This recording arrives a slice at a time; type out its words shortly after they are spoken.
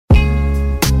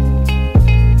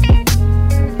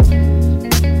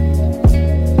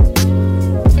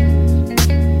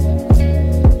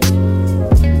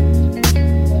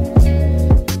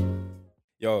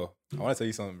want to tell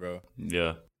you something, bro.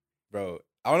 Yeah. Bro,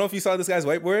 I don't know if you saw this guy's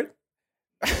whiteboard.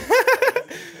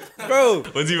 Bro.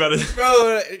 What's he about to...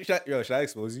 Bro, should I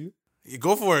expose you?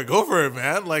 Go for it,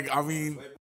 man. Like, I mean,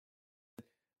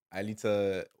 I need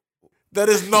to... that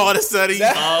is not a setting. He's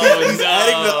adding the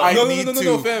I need to.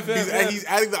 He's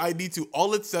adding the I need to.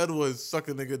 All it said was suck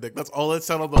a nigga dick. That's all it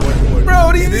said on the whiteboard. Bro,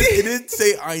 what do you mean? It didn't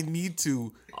say I need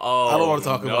to. Oh, I don't want to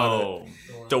talk about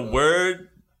it. The word...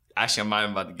 Actually, I'm not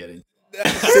even about to get it.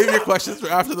 Save your questions for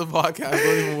after the podcast.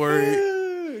 Don't even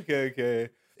worry. Okay.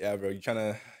 Yeah, bro, you trying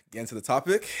to get into the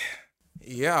topic?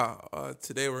 Yeah.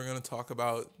 Today we're going to talk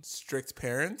about strict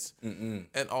parents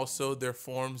and also their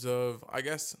forms of, I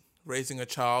guess, raising a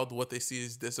child, what they see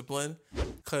as discipline.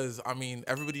 Because, I mean,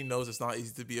 everybody knows it's not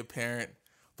easy to be a parent.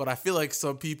 But I feel like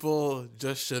some people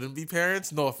just shouldn't be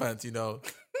parents. No offense, you know.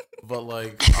 But,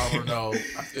 like, I don't know.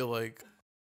 I feel like...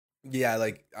 Yeah,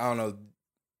 like, I don't know.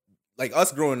 Like,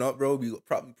 us growing up, bro, we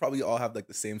probably all have, like,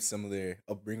 the same similar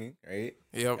upbringing, right?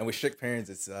 Yep. And with strict parents,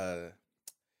 it's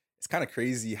kind of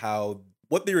crazy how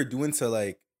what they were doing to,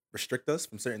 like, restrict us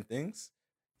from certain things.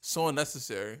 So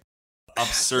unnecessary.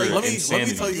 Absurd. Like, let me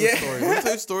tell you a story. Let me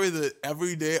tell you a story that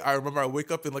every day I remember I wake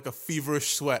up in, like, a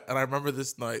feverish sweat. And I remember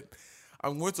this night.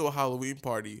 I'm going to a Halloween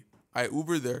party. I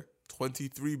Ubered there,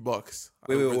 $23.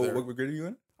 Wait, what grade are you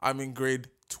in? I'm in grade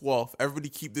 12. Everybody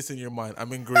keep this in your mind.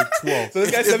 I'm in grade 12. So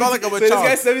this guy's it's not like I'm a child.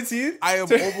 This guy's 17? I am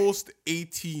almost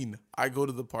 18. I go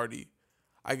to the party.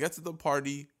 I get to the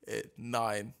party at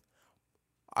 9.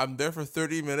 I'm there for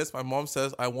 30 minutes. My mom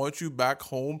says, I want you back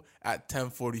home at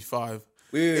 10:45.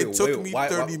 It took me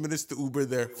 30 minutes to Uber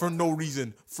there for no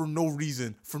reason.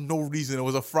 It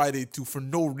was a Friday too, for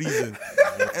no reason.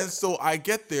 And so I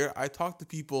get there, I talk to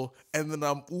people, and then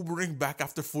I'm Ubering back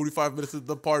after 45 minutes of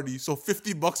the party. So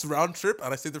 $50 round trip,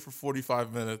 and I stayed there for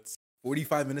 45 minutes.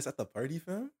 45 minutes at the party,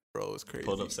 fam? Bro, it's crazy.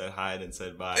 Pulled up, said hi, and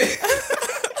said bye.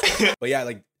 But yeah,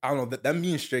 like, I don't know, them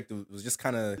being strict was just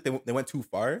kind of, they went too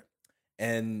far.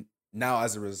 And now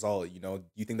as a result, you know, do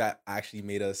you think that actually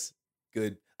made us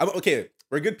good? Okay,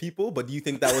 we're good people, but do you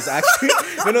think that was actually...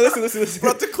 No, listen.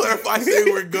 But to clarify,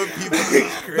 saying we're good people.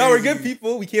 No, we're good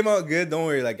people. We came out good. Don't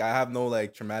worry. Like, I have no,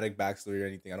 like, traumatic backstory or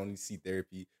anything. I don't need to see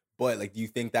therapy. But, like, do you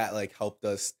think that, like, helped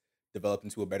us develop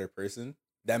into a better person?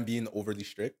 Them being overly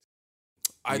strict?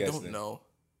 I don't know.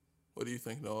 What do you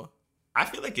think, Noah? I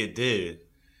feel like it did.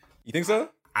 You think so?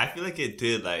 I feel like it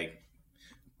did, like...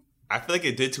 I feel like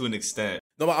it did to an extent.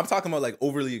 No, but I'm talking about, like,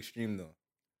 overly extreme, though.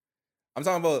 I'm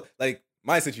talking about, like,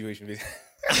 my situation.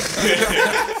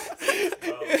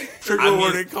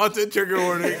 Content trigger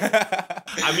warning.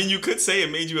 I mean, you could say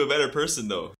it made you a better person,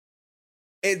 though.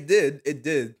 It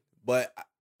did. But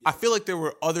I feel like there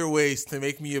were other ways to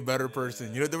make me a better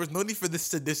person. You know, there was no need for this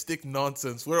sadistic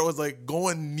nonsense where it was like, go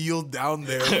and kneel down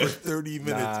there for 30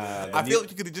 minutes. I feel like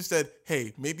you could have just said,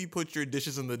 hey, maybe put your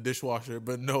dishes in the dishwasher.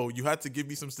 But no, you had to give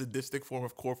me some sadistic form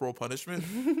of corporal punishment.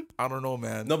 I don't know,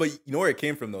 man. No, but you know where it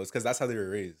came from, though? It's because that's how they were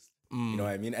raised. You know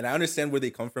what I mean? And I understand where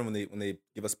they come from when they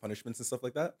give us punishments and stuff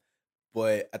like that.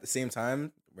 But at the same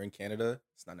time, we're in Canada.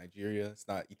 It's not Nigeria. It's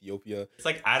not Ethiopia. It's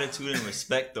like attitude and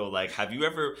respect, though. Like, have you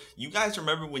ever... You guys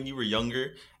remember when you were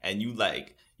younger and you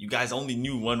guys only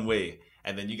knew one way,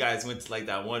 and then you guys went to, like,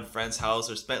 that one friend's house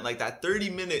or spent, like, that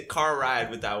 30-minute car ride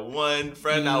with that one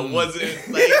friend that wasn't,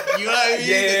 like, you know what I mean?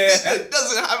 Yeah. It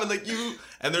doesn't happen, like, you...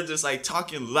 And they're just, like,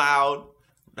 talking loud,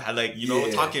 like, you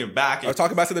know, talking back. Or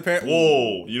talking back to the parent.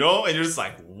 Whoa, you know? And you're just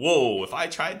like, whoa, if I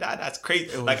tried that, that's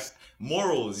crazy. Like...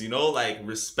 Morals, you know, like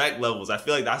respect levels. I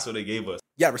feel like that's what they gave us.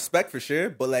 Yeah, respect for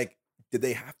sure. But like, did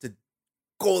they have to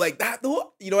go like that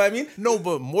though? You know what I mean? No,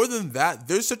 but more than that,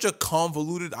 there's such a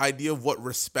convoluted idea of what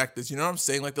respect is. You know what I'm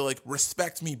saying? Like, they're like,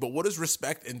 respect me. But what does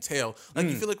respect entail? Like,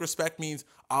 you feel like respect means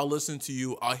I'll listen to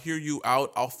you. I'll hear you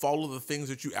out. I'll follow the things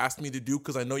that you asked me to do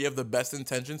because I know you have the best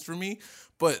intentions for me.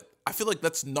 But I feel like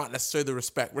that's not necessarily the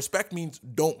respect. Respect means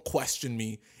don't question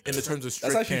me in the terms of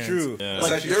strict That's actually parents. true. Yeah.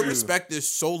 Like, their respect is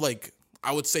so, like,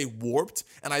 I would say warped.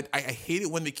 And I hate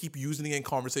it when they keep using it in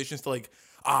conversations to, like,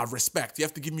 respect. You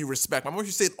have to give me respect. My mom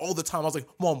used to say it all the time. I was like,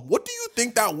 Mom, what do you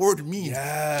think that word means?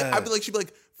 Yeah. She'd be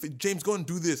like, James, go and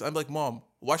do this. I'm like, Mom,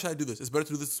 why should I do this? It's better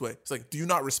to do this way. It's like, do you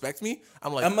not respect me?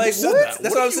 I'm like, what? That?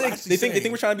 That's what I'm saying. They saying?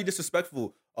 think we're trying to be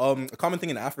disrespectful. A common thing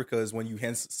in Africa is when you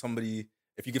hand somebody,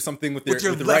 if you give something with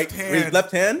your left hand.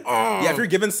 left hand. Yeah, if you're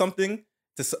giving something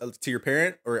to your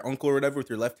parent or uncle or whatever with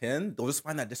your left hand, they'll just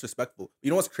find that disrespectful. You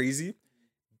know what's crazy?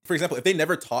 For example, if they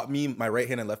never taught me my right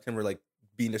hand and left hand were like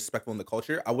being disrespectful in the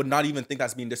culture, I would not even think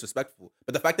that's being disrespectful.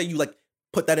 But the fact that you like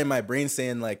put that in my brain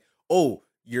saying like, oh,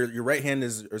 your right hand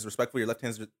is respectful, your left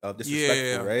hand is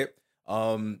disrespectful, right?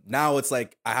 Now it's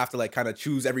like I have to like kind of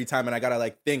choose every time, and I gotta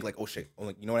like think like, oh shit, oh,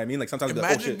 like, you know what I mean? Like sometimes I'll be like,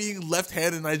 oh Imagine shit. being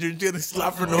left-handed Nigerian getting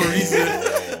slapped for no reason.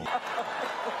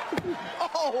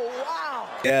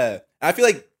 Yeah, I feel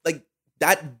like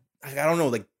that. I don't know,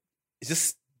 like it's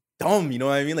just dumb. You know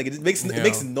what I mean? Like it makes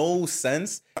no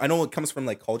sense. I know it comes from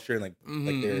like culture and like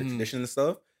their tradition and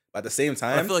stuff. But at the same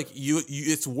time, I feel like you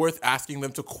it's worth asking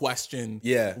them to question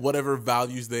Yeah. whatever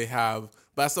values they have.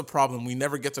 But that's the problem. We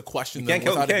never get to question them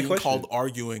without it being called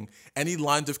arguing. Any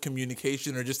lines of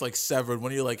communication are just like severed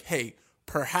when you're like, hey,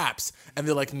 perhaps. And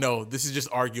they're like, no, this is just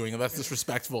arguing and that's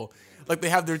disrespectful. Like they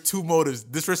have their two motives,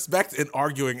 disrespect and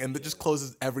arguing, and it just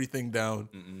closes everything down.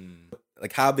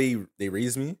 like how they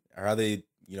raised me or how they,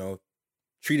 you know,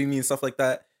 treating me and stuff like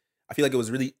that, I feel like it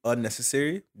was really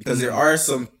unnecessary because there are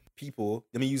some people.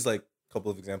 Let me use like a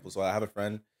couple of examples. So I have a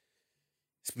friend.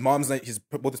 His mom's both his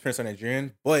parents are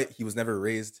Nigerian, but he was never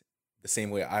raised the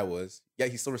same way I was. Yeah,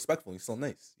 he's still respectful. He's still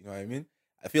nice. You know what I mean?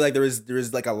 I feel like there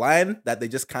is like a line that they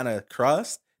just kind of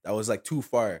crossed that was like too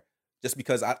far, just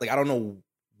because I don't know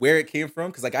where it came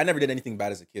from, because like I never did anything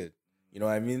bad as a kid. You know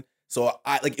what I mean? So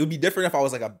I like it would be different if I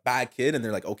was like a bad kid and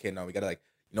they're like, okay, now we gotta like,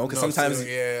 you know, because sometimes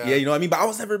you know what I mean. But I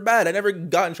was never bad. I never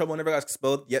got in trouble. I never got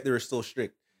expelled. Yet they were still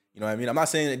strict. You know what I mean? I'm not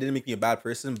saying it didn't make me a bad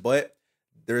person, but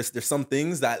there's some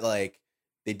things that like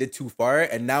they did too far,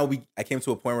 and now I came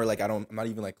to a point where like I'm not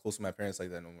even like close to my parents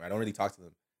like that no more. I don't really talk to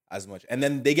them as much, and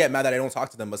then they get mad that I don't talk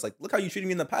to them. But it's like, look how you treated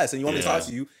me in the past, and you want me to talk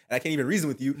to you, and I can't even reason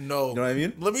with you. No, you know what I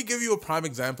mean? Let me give you a prime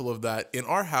example of that. In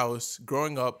our house,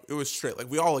 growing up, it was straight. Like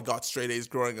we all got straight A's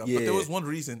growing up, but there was one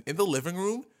reason. In the living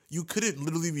room, you couldn't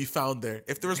literally be found there.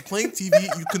 If there was playing TV,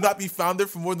 you could not be found there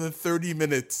for more than 30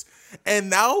 minutes. And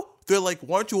now they're like,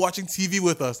 why aren't you watching TV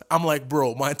with us? I'm like,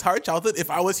 bro, my entire childhood,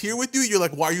 if I was here with you, you're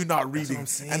like, why are you not reading?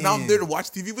 And now I'm there to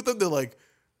watch TV with them. They're like,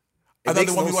 I thought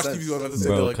they want me to watch TV with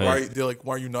them. They're like,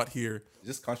 why are you not here? It's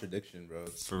just contradiction, bro.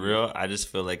 For real, I just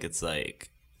feel like it's like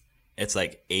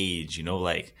age, you know,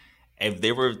 like if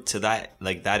they were to that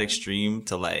extreme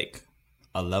to like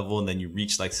a level and then you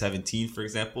reach like 17, for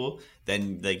example,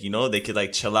 then like, you know, they could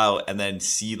like chill out and then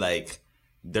see like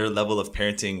their level of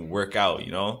parenting work out,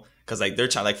 you know, because like they're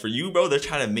trying, like for you, bro, they're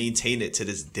trying to maintain it to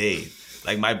this day.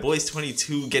 Like my boy's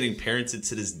 22 getting parented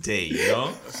to this day, you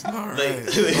know? That's not like,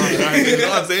 right. you know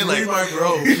what I'm saying? Like, free my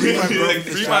bro. Like,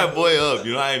 free my boy up,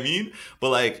 you know what I mean?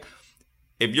 But like,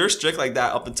 if you're strict like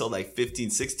that up until like 15,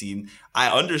 16,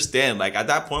 I understand. Like at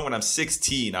that point when I'm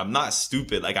 16, I'm not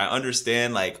stupid. Like I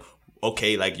understand like,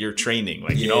 okay, like you're training.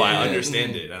 Like, you know, I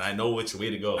understand it and I know which way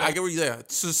to go. I get what you're saying.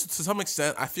 To some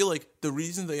extent, I feel like the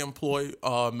reason they employ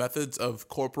methods of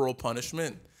corporal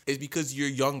punishment is because you're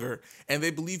younger and they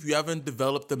believe you haven't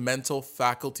developed the mental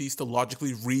faculties to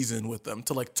logically reason with them,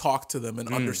 to like talk to them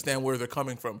and understand where they're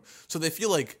coming from. So they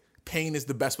feel like pain is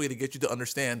the best way to get you to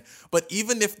understand. But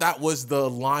even if that was the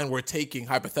line we're taking,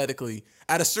 hypothetically,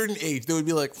 at a certain age, they would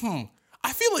be like,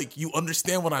 I feel like you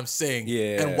understand what I'm saying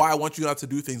and why I want you not to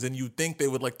do things. And you think they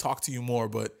would like talk to you more,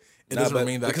 but it doesn't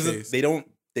remain that case. They don't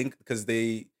think, because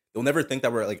they'll never think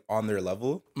that we're like on their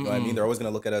level. You know what I mean? They're always going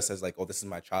to look at us as like, oh, this is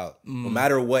my child, no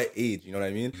matter what age, you know what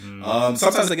I mean?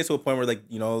 Sometimes I get to a point where like,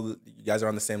 you know, you guys are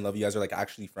on the same level. You guys are like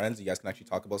actually friends. You guys can actually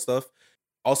talk about stuff.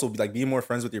 Also, like being more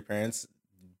friends with your parents,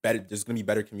 there's going to be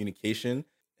better communication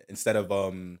instead of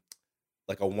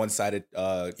like a one-sided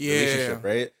relationship,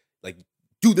 right? Like,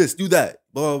 do this, do that,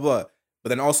 blah, blah, blah. But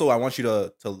then also I want you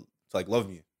to like love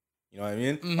me. You know what I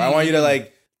mean? Or I want you to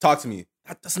like talk to me.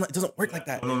 It doesn't work like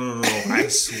that. No. I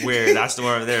swear, that's the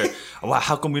one there. Wow,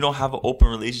 how come we don't have an open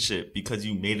relationship? Because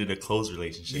you made it a closed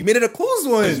relationship. You made it a closed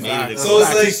one. So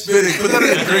it's like spitting. Put that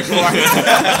in a drink bar.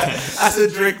 That's a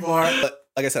drink bar. But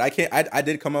like I said, I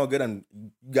did come out good, and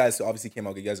you guys obviously came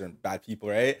out good. You guys are bad people,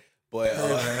 right? But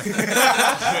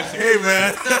hey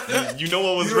man, you know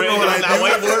what was written on that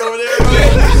whiteboard over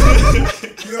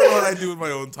there? You know what I do with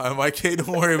my own time. I can't.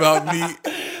 Don't worry about me.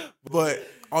 But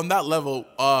on that level,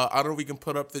 I don't know if we can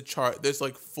put up the chart. There's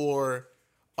like 4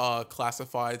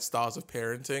 classified styles of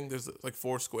parenting. There's like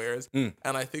 4 squares. And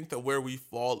I think that where we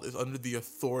fall is under the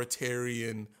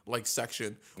authoritarian like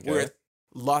section, where it's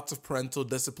lots of parental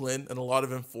discipline and a lot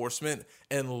of enforcement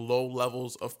and low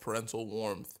levels of parental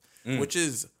warmth, which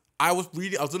is... I was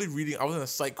literally reading, I was in a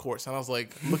psych course and I was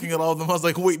like looking at all of them. I was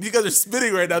like, wait, you guys are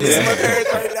spitting right now. This is my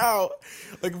parents right now.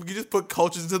 Like, we could just put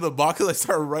cultures into the box. I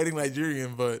started writing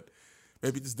Nigerian, but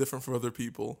maybe it's different for other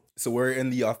people. So we're in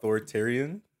the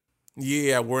authoritarian?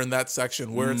 Yeah, we're in that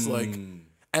section where it's like,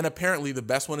 and apparently the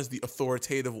best one is the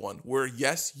authoritative one, where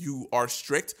yes, you are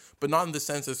strict, but not in the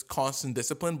sense it's constant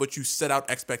discipline, but you set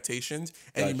out expectations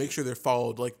and you make sure they're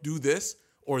followed. Like, do this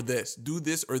or this, do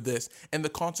this or this. And the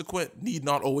consequent need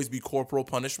not always be corporal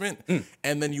punishment.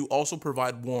 And then you also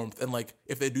provide warmth. And like,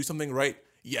 if they do something right,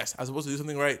 yes, as opposed to do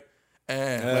something right.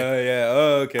 And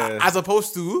okay. as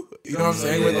opposed to, you know what I'm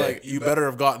saying? Where like, you better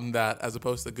have gotten that as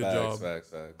opposed to good job.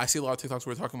 Facts. I see a lot of TikToks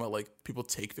where we're talking about like people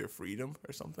take their freedom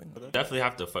or something. Definitely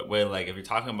have to fight. Well, like if you're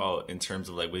talking about in terms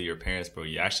of like with your parents, bro,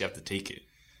 you actually have to take it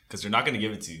because they're not gonna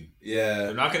give it to you. Yeah,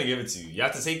 they're not gonna give it to you. You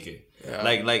have to take it. Yeah.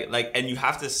 Like, and you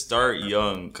have to start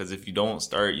young because if you don't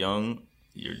start young,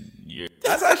 you're.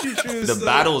 That's actually true. The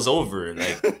battle's over.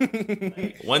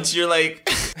 Like once you're like.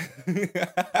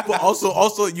 But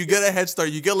also, you get a head start.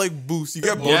 You get like boosts. You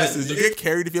get bonuses. You get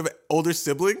carried if you have an older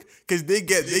sibling because they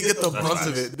get the brunt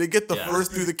of it. They get the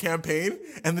first through the campaign,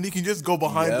 and then you can just go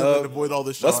behind them and avoid all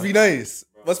the shots. Must be nice.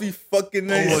 Must be fucking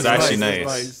nice. It's actually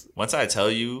nice. Once I tell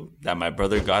you that my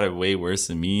brother got it way worse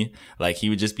than me, like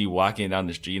he would just be walking down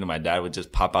the street and my dad would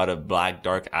just pop out of black,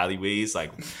 dark alleyways,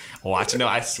 like watching him.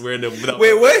 I swear to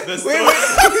Wait, what?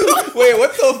 Wait,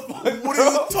 what the fuck? What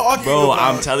are you talking bro, about?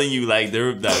 I'm telling you, like,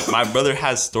 my brother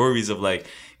has stories of like,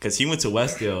 cause he went to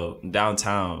Westdale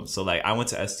downtown. So like I went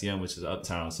to STM, which is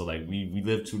uptown. So like we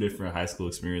lived two different high school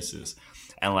experiences.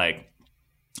 And like,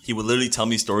 he would literally tell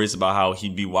me stories about how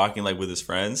he'd be walking like with his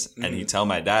friends and he'd tell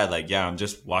my dad like, yeah, I'm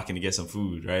just walking to get some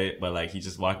food, right? But like he's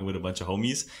just walking with a bunch of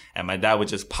homies and my dad would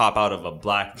just pop out of a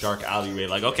black dark alleyway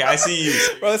like, okay, I see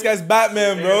you. Bro, this guy's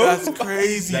Batman, bro. That's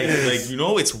crazy. Like you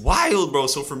know, it's wild, bro.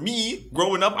 So for me,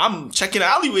 growing up, I'm checking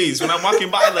alleyways when I'm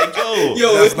walking by like,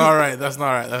 yo. That's not right. That's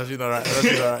actually not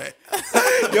right.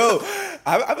 Yo,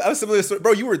 I have a similar story.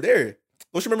 Bro, you were there.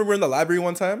 Don't you remember we were in the library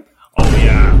one time? Oh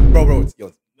yeah. Bro,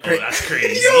 yo. Oh, that's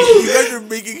crazy. You guys are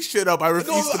making shit up. I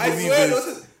refuse to believe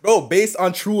this. Bro, based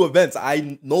on true events,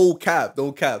 no cap.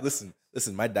 Listen,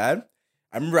 my dad,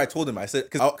 I remember I told him, I said,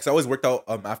 because I always worked out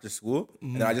after school,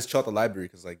 and then I just chill at the library,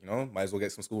 because like, you know, might as well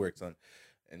get some schoolwork done.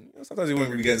 And you know, sometimes you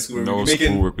wouldn't be getting schoolwork. No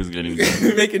schoolwork was getting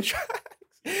done. Making tracks.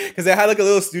 Because they had like a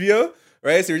little studio,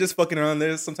 right? So we were just fucking around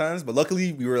there sometimes. But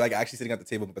luckily, we were like actually sitting at the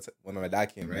table when my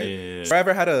dad came, right? Yeah. If I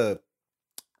ever had a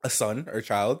son or a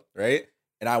child, right?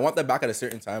 And I want them back at a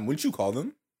certain time, wouldn't you call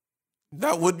them?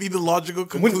 That would be the logical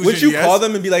conclusion. Wouldn't you call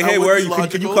them and be like, hey, where are you?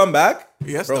 Can you come back?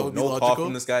 Yes, bro, that would be no logical. call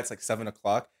from this guy. It's like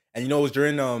 7:00. And you know, it was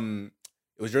during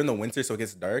the winter, so it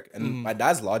gets dark. And my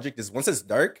dad's logic is once it's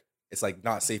dark, it's like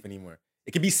not safe anymore.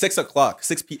 It could be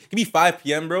 6:00, it could be 5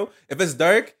 p.m., bro. If it's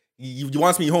dark, you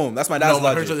wants me home. That's my dad's logic.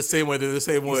 My parents are the same way. They're the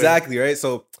same way. Exactly, right?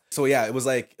 So yeah, it was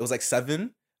like 7,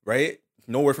 right?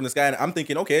 No word from this guy. And I'm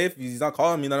thinking, okay, if he's not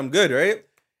calling me, then I'm good, right?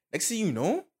 Next thing you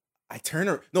know, I turn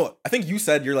her. No, I think you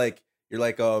said you're like, yo,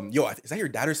 is that your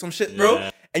dad or some shit, bro?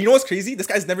 Yeah. And you know what's crazy? This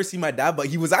guy's never seen my dad, but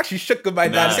he was actually shook with my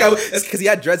dad. That's because he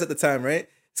had dreads at the time, right?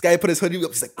 This guy put his hoodie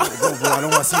up. He's like, bro, I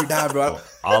don't want to see your dad, bro.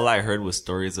 All I heard was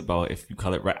stories about if you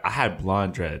color it right. I had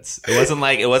blonde dreads. It wasn't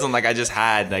like I just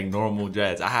had like normal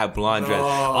dreads. I had blonde dreads.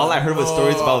 All I heard was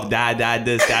stories about dad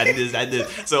this.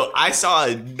 So I saw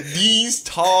these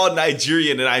tall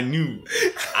Nigerian and I knew.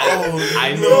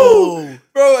 I knew. No.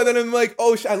 Bro, and then I'm like,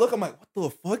 oh shit. I look, I'm like, what the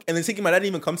fuck? And then thinking my dad didn't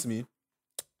even come to me.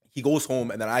 He goes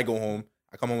home and then I go home.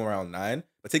 I come home around 9.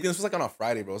 But this was like on a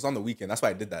Friday, bro. It was on the weekend. That's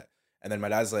why I did that. And then my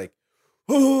dad's like,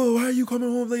 oh, why are you coming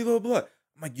home late, blah, blah, blah.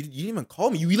 I'm like, you didn't even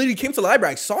call me. You literally came to the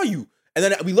library. I saw you. And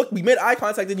then we made eye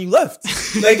contact and you left.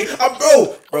 Like,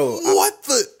 bro. What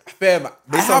the? Fam,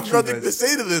 I have nothing to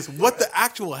say to this. What the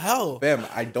actual hell? Fam,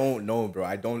 I don't know, bro.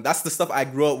 That's the stuff I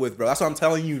grew up with, bro. That's what I'm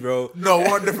telling you, bro. No,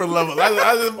 we're on different levels.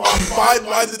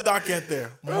 Mine did not get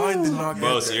there. Mine did not get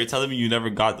there. Bro, so you're telling me you never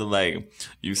got the, like,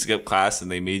 you skipped class and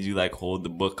they made you, like, hold the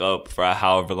book up for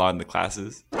however long the class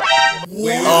is?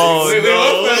 Wait, What?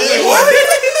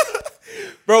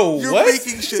 Bro, You're what?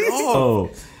 making shit up.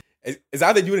 Oh. Is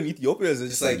that they do it in Ethiopia or is it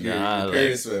just like your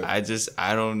parents?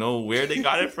 I don't know where they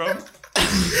got it from.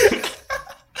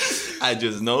 I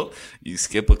just know you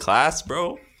skip a class,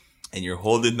 bro, and you're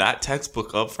holding that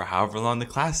textbook up for however long the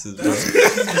class is, bro.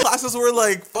 Classes were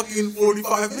like fucking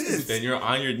 45 minutes. Then you're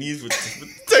on your knees with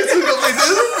textbook up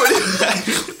like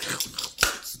this.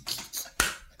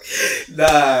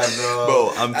 Nah,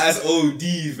 Bro, that's OD,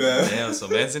 man. Damn, so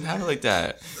man didn't have it like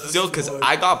that. Still, because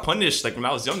I got punished. Like when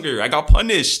I was younger, I got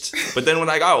punished. But then when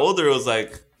I got older, it was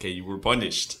like, okay, you were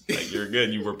punished. Like you're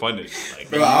good, you were punished. Like,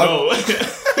 bro,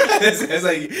 it's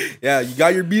like, yeah, you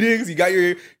got your beatings, you got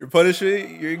your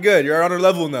punishment, you're good. You're on a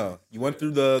level now. You went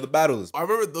through the battles. I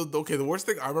remember the worst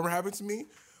thing I remember happened to me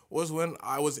was when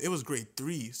it was grade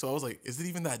 3. So I was like, is it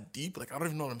even that deep? Like I don't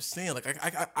even know what I'm saying. Like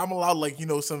I'm allowed like, you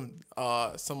know, some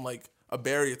like a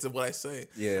barrier to what I say.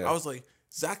 Yeah. I was like,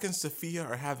 Zach and Sophia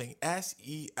are having sex.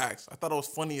 I thought it was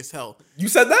funny as hell. You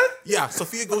said that? Yeah,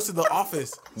 Sophia goes to the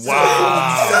office.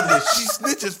 Wow. He said this. She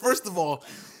snitches, first of all.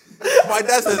 My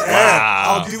dad says, Aaron,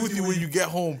 I'll deal with you when you get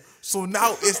home. So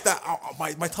now it's that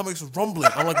my stomach's rumbling.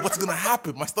 I'm like, what's going to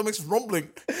happen? My stomach's rumbling.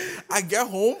 I get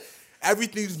home.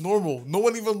 Everything's normal. No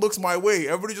one even looks my way.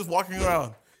 Everybody just walking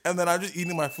around. And then I'm just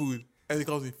eating my food. And he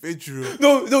calls me Fidru.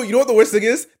 No, you know what the worst thing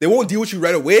is? They won't deal with you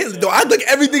right away. They'll act like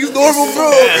everything's normal,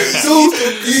 bro.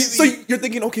 So you're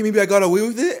thinking, okay, maybe I got away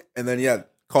with it. And then,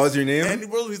 calls your name. And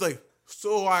bro, he's like,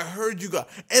 so I heard you got...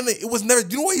 And it was never...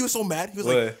 You know why he was so mad? He was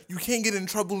like, you can't get in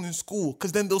trouble in school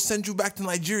because then they'll send you back to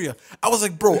Nigeria. I was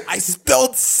like, bro, I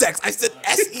spelled sex. I said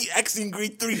sex in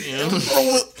grade 3. And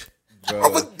bro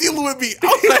was dealing with me. I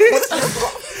was like,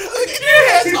 what's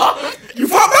your problem? You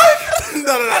fought back?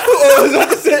 No. I was about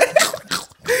to say...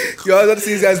 Yo, I was about to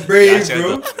see these guys brave,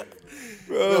 bro.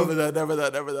 Never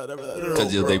that.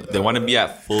 Because they want to be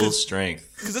at full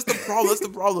strength. Because that's the problem. That's the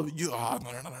problem. No.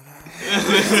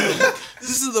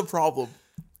 This is the problem.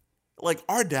 Like,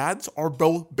 our dads are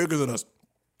both bigger than us.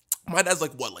 My dad's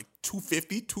like, what, like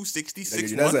 250, 260,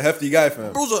 6'1"? That's a hefty guy,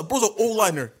 fam. Bro's an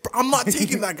O-liner. I'm not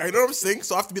taking that guy. You know what I'm saying?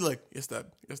 So I have to be like, yes, dad.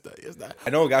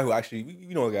 I know a guy who actually,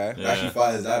 you know a guy who actually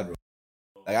fought his dad, bro.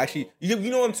 Like, actually, you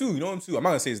know him too. I'm not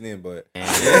going to say his name, but...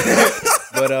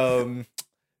 But,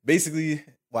 basically,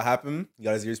 what happened, he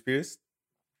got his ears pierced,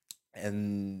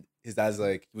 and his dad's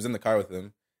like, he was in the car with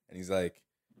him, and he's like,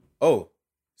 oh,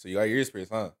 so you got your ears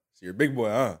pierced, huh? So you're a big boy,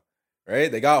 huh?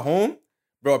 Right? They got home.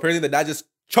 Bro, apparently the dad just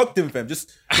chucked him, fam.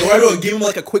 Just gave him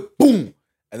like a quick boom.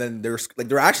 And then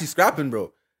they're actually scrapping,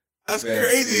 bro. That's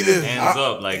crazy, dude. Hands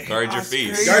up, like, guard your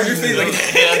face. Guard your face. Like,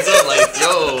 hands up, like,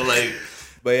 yo, like...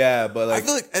 But like... I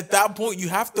feel like at that point, you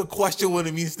have to question what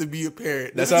it means to be a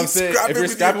parent. That's what I'm saying. If you're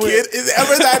scrapping with your kid, is it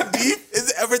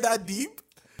ever that deep?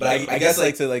 But I guess,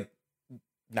 like, to, like,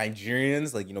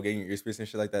 Nigerians, like, you know, getting your ears pierced and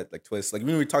shit like that, like, twist. Like,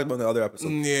 we talked about in the other episode.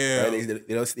 Yeah.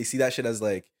 Right? They see that shit as,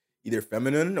 like, either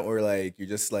feminine or, like, you're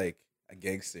just, like, a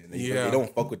gangster. And they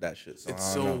don't fuck with that shit. So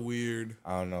it's so weird.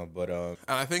 I don't know, but... And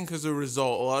I think as a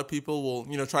result, a lot of people will,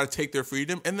 you know, try to take their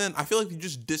freedom. And then I feel like you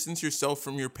just distance yourself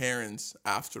from your parents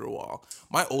after a while.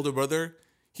 My older brother,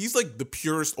 he's, like, the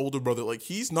purest older brother. Like,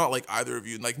 he's not like either of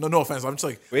you. Like, no offense. I'm just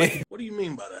like... Wait. What do you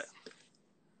mean by that?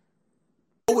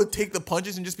 Would take the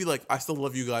punches and just be like, I still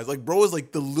love you guys. Like, bro is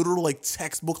like the literal like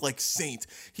textbook like saint.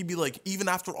 He'd be like, even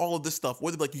after all of this stuff,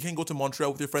 whether like you can't go to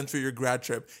Montreal with your friends for your grad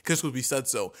trip because we said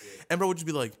so, and bro would just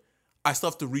be like, I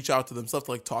still have to reach out to them, stuff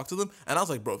to like talk to them, and I was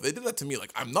like, bro, if they did that to me,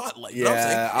 like I'm not like, you know what I'm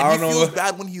saying? And he feels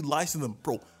bad when he lies to them,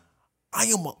 bro. I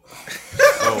am a... Bro,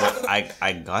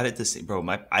 I got it to say, bro,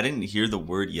 I didn't hear the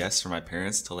word yes from my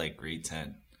parents till like grade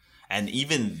 10. And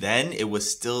even then, it was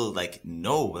still like,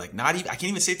 no, like not even, I can't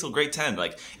even say it till grade 10.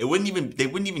 Like, they wouldn't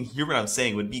even hear what I'm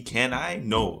saying. It would be, can I?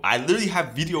 No. I literally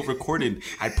have video recorded.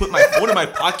 I put my phone in my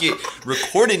pocket,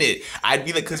 recording it. I'd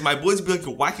be like, because my boys would be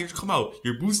like, why can't you come out?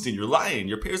 You're boosting, you're lying.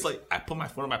 Your parents like, I put my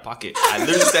phone in my pocket. I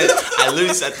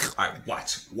literally said, all right,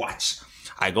 watch.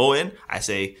 I go in, I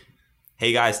say,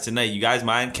 hey guys, tonight, you guys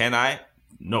mind? Can I?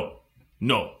 No.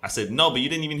 I said, no, but you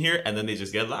didn't even hear it. And then they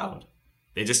just get loud.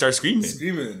 They just start screaming.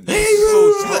 Hey,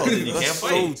 so tough. You can't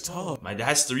fight. So tough. My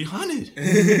dad's 300.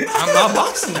 I'm not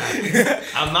boxing that.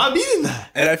 I'm not beating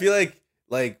that. And I feel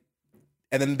like,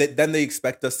 and then they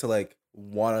expect us to like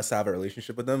want us to have a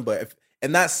relationship with them. But if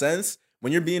in that sense,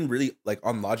 when you're being really like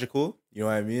unlogical, you know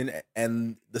what I mean,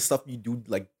 and the stuff you do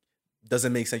like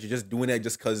doesn't make sense. You're just doing it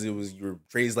just because it was your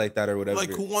phrase like that or whatever.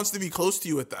 Like, who wants to be close to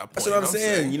you at that point? That's what I'm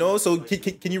saying. You know, so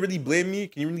can you really blame me?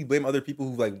 Can you really blame other people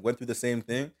who like went through the same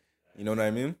thing? You know what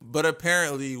I mean? But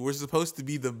apparently, we're supposed to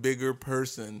be the bigger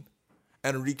person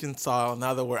and reconcile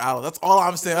now that we're out. That's all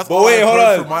I'm saying. That's all I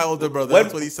heard from my older brother.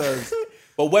 That's what he says.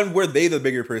 But when were they the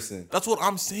bigger person? That's what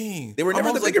I'm saying. They were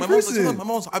never the bigger person. My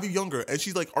mom's I'll be younger. And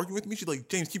she's like arguing with me. She's like,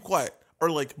 James, keep quiet.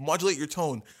 Or like modulate your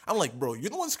tone. I'm like, bro, you're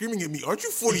the one screaming at me. Aren't you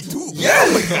 42? Yeah.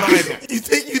 Like, you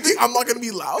think I'm not gonna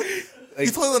be loud? Like,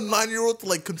 you're telling a 9-year-old to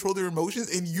like control their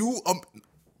emotions and you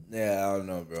Yeah, I don't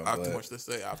know, bro. I have too much to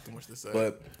say.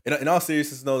 But in all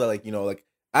seriousness, know that like, you know, like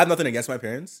I have nothing against my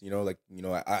parents. You know, like, you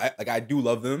know, I do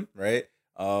love them, right?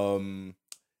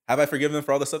 Have I forgiven them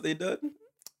for all the stuff they did?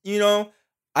 You know,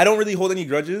 I don't really hold any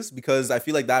grudges because I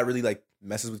feel like that really like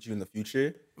messes with you in the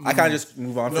future. I kind of just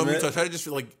move on from it. I try to just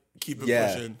like keep it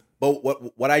pushing. But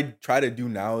what I try to do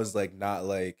now is like not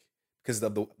like because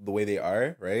of the way they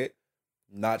are, right?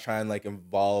 Not try and like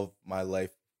involve my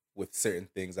life with certain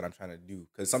things that I'm trying to do.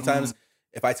 Because sometimes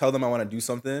if I tell them I want to do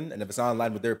something and if it's not in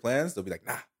line with their plans, they'll be like,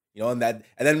 nah, you know, and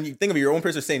then you think of your own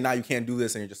person saying, nah, you can't do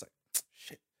this, and you're just like,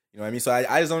 shit. You know what I mean? So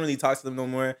I just don't really talk to them no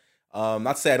more.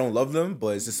 Not to say I don't love them,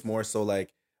 but it's just more so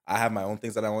like I have my own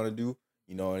things that I want to do.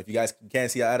 You know, and if you guys can't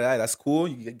see eye to eye, that's cool.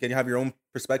 You can have your own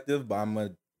perspective, but I'm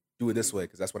gonna do it this way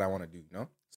because that's what I want to do. You know.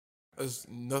 There's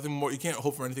nothing more. You can't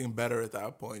hope for anything better at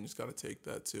that point. You just gotta take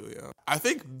that too. Yeah. I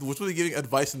think we're really giving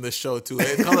advice in this show too.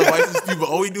 It's called advice, but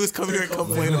all we do is come here and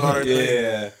complain about our thing.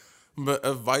 Yeah. But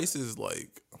advice is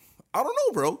like, I don't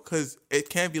know, bro, because it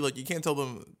can't be like you can't tell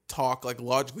them talk like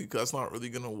logically because that's not really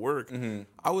gonna work. Mm-hmm.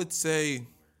 I would say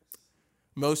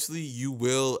mostly you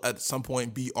will at some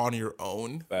point be on your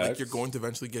own. Facts. Like you're going to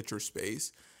eventually get your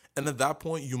space, and at that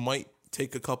point you might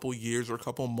take a couple years or a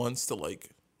couple months to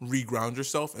like reground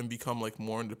yourself and become like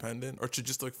more independent, or to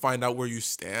just like find out where you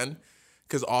stand.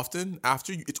 Because often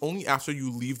it's only after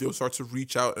you leave they'll start to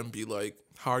reach out and be like,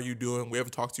 how are you doing? We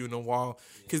haven't talked to you in a while.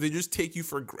 Because they just take you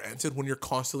for granted when you're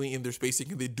constantly in their space. They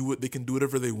can do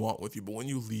whatever they want with you. But when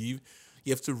you leave,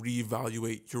 you have to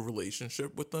reevaluate your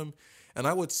relationship with them. And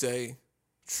I would say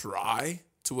try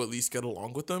to at least get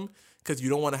along with them, because you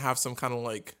don't want to have some kind of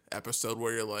like episode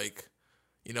where you're like,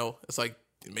 you know, it's like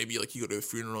maybe like you go to a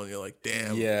funeral and you're like,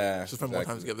 damn, Yeah, just spend more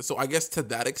time together. So I guess to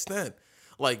that extent,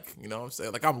 like, you know what I'm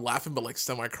saying? Like I'm laughing but like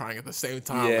semi-crying at the same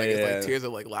time. Yeah, like it's yeah. like tears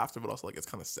of like laughter, but also like it's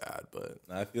kind of sad. But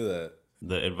I feel that.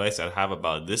 The advice I'd have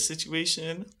about this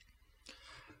situation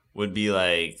would be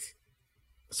like,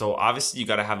 so obviously you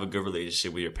got to have a good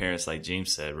relationship with your parents, like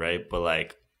James said, right? But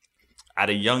like at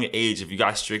a young age, if you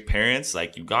got strict parents,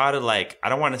 like you got to like, I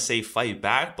don't want to say fight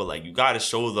back, but like you got to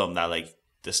show them that like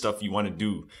the stuff you want to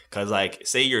do. Cause like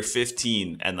say you're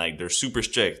 15 and like they're super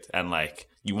strict and like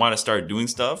you want to start doing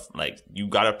stuff, like you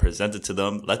got to present it to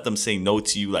them. Let them say no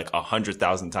to you like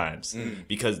 100,000 times,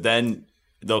 because then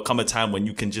there'll come a time when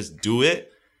you can just do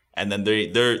it. And then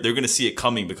they're going to see it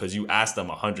coming because you asked them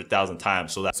 100,000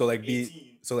 times. So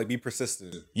be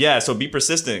persistent. Yeah. So be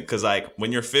persistent. Cause like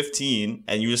when you're 15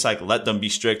 and you just like let them be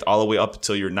strict all the way up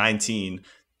until you're 19,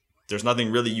 there's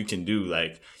nothing really you can do.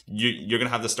 Like you're going to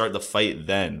have to start the fight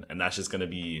then. And that's just going to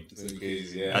be,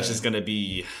 that's just going to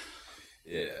be,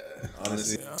 yeah,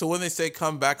 honestly. so when they say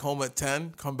come back home at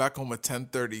 10, come back home at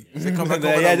 10:30. Say come back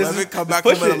home at Yeah, 11, come back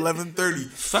push home at it. 11:30.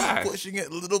 Fact. Keep pushing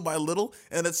it little by little,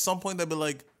 and at some point they'll be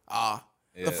like,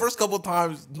 the first couple of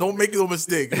times, don't make no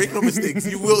mistake. Make no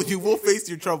mistakes. You will face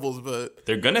your troubles, but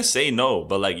they're going to say no.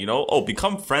 But like, you know,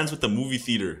 become friends with the movie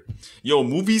theater. Yo,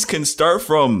 movies can start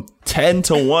from 10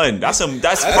 to 1. That's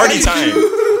party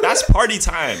time. That's party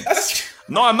time.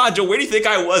 No, I'm not, Joe. Where do you think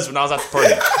I was when I was at the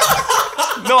party?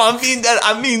 No, I'm being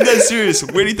that serious.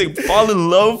 Where do you think? Fall in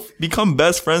love, become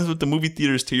best friends with the movie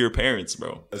theaters to your parents,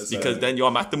 bro. Because then, yo,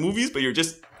 I'm at the movies, but you're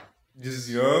just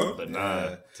young. But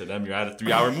nah, to them, you're at a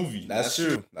 3-hour movie. That's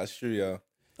true, yo.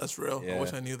 that's real. Yeah. I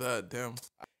wish I knew that. Damn.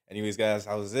 Anyways, guys,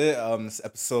 how was it? This is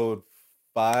episode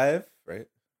 5, right?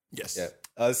 Yes.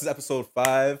 Yeah. This is episode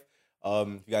 5.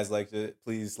 If you guys liked it,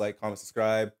 please like, comment,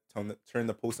 subscribe, turn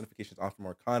the post notifications on for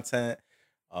more content.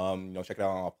 You know, check it out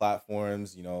on all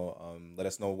platforms. You know, let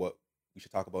us know what we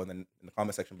should talk about in the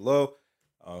comment section below.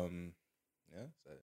 Yeah.